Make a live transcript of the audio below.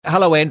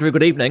Hello, Andrew.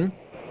 Good evening.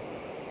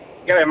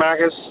 G'day,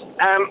 Marcus.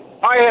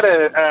 I had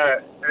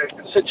a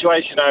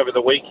situation over the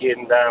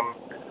weekend.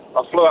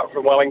 I flew up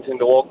from Wellington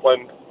to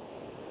Auckland.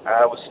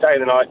 Was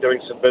staying the night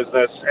doing some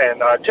business,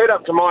 and I turned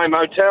up to my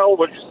motel,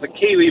 which is the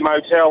Kiwi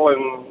Motel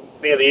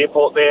near the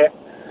airport there.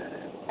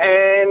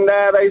 And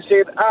they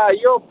said,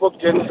 you're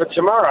booked in for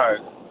tomorrow.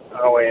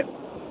 I went,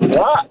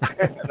 what?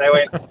 And they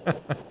went,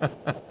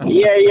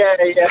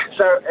 yeah.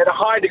 So at a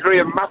high degree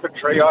of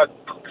muppetry, I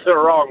booked the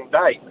wrong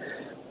date.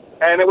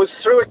 And it was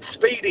through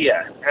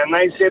Expedia. And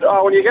they said,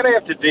 well, you're going to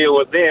have to deal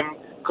with them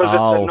because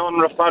it's a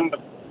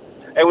non-refundable.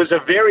 It was a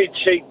very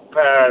cheap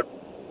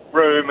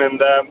room and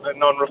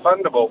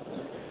non-refundable.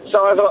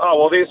 So I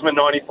thought, there's my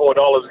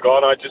 $94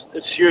 gone. I just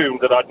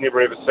assumed that I'd never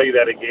ever see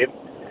that again.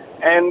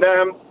 And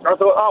I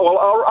thought,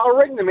 I'll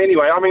ring them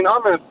anyway. I mean,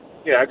 I'm a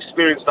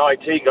experienced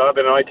IT guy. I've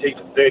been in IT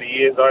for 30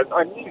 years.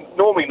 I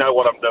normally know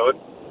what I'm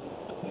doing.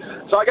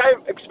 So I gave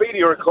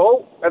Expedia a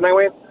call, and they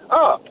went,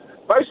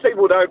 most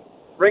people don't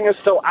ring us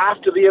till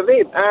after the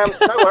event.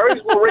 No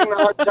worries, we'll ring the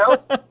hotel.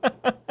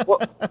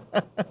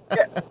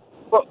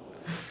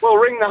 We'll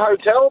ring the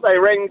hotel. They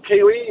rang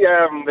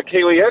the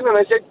Kiwi Inn, and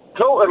they said,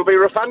 cool, it'll be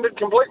refunded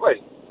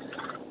completely.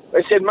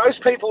 They said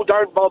most people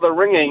don't bother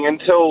ringing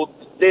until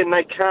then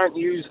they can't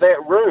use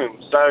that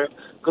room. So,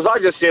 because I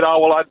just said,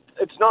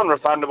 it's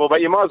non-refundable,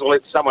 but you might as well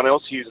let someone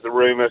else use the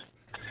room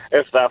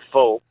if they're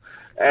full,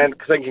 and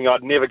thinking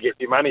I'd never get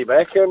your money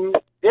back. And,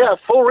 a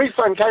full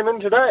refund came in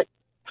today.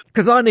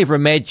 Because I never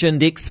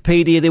imagined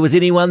Expedia there was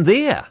anyone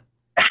there.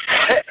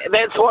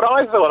 That's what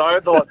I thought.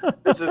 I thought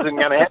this isn't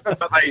going to happen,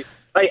 but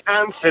they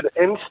answered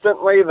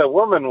instantly. The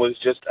woman was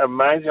just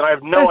amazing. I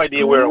have no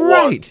idea where it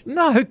was.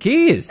 No, who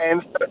cares?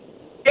 And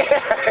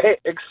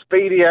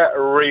Expedia,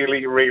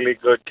 really, really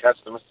good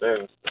customer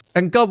service.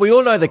 And God, we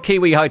all know the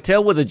Kiwi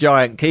Hotel with a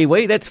giant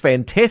kiwi. That's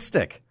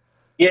fantastic.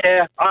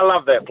 Yeah, I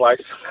love that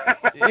place.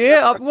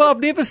 I've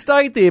never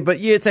stayed there, but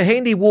it's a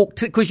handy walk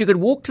because you could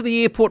walk to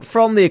the airport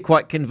from there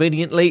quite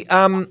conveniently.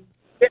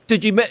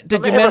 Did you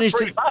manage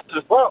to? Bus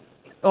as well.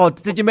 Oh,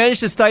 did you manage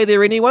to stay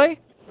there anyway?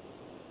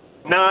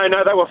 No,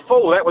 they were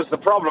full. That was the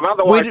problem.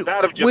 Otherwise, they'd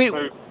have just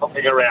moved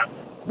looking around.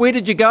 Where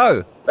did you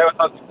go?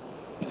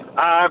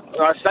 I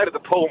stayed at the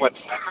Pullman.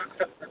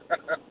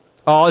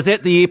 Oh, is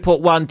that the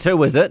airport one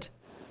too, is it?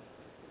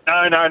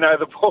 No,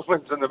 the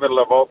Pullman's in the middle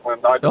of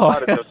Auckland. I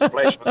decided to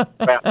splash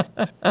about.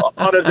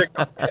 Honestly,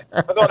 I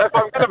thought if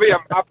I'm going to be a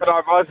muppet,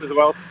 I might as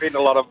well spend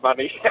a lot of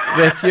money.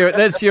 That's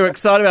you're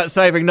excited about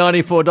saving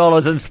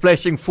 $94 and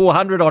splashing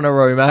 $400 on a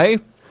room, eh?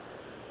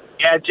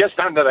 Yeah, just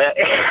under that.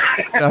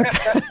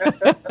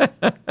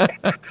 Okay.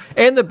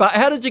 And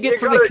how did you get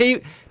from the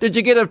Kiwi? Did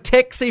you get a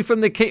taxi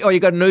from the Kiwi? Oh, you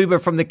got an Uber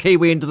from the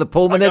Kiwi into the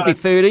Pullman. That'd be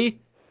 $30.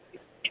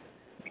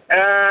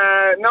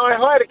 No, I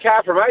hired a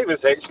car from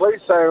Avis actually.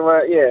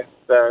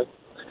 So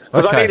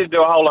because I needed to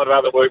do a whole lot of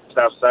other work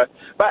stuff. So,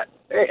 but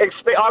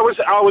I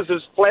was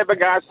as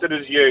flabbergasted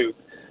as you.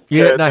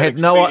 Yeah, I had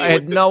no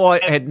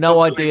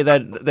idea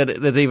that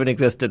it even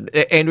existed.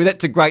 Andrew,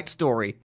 that's a great story.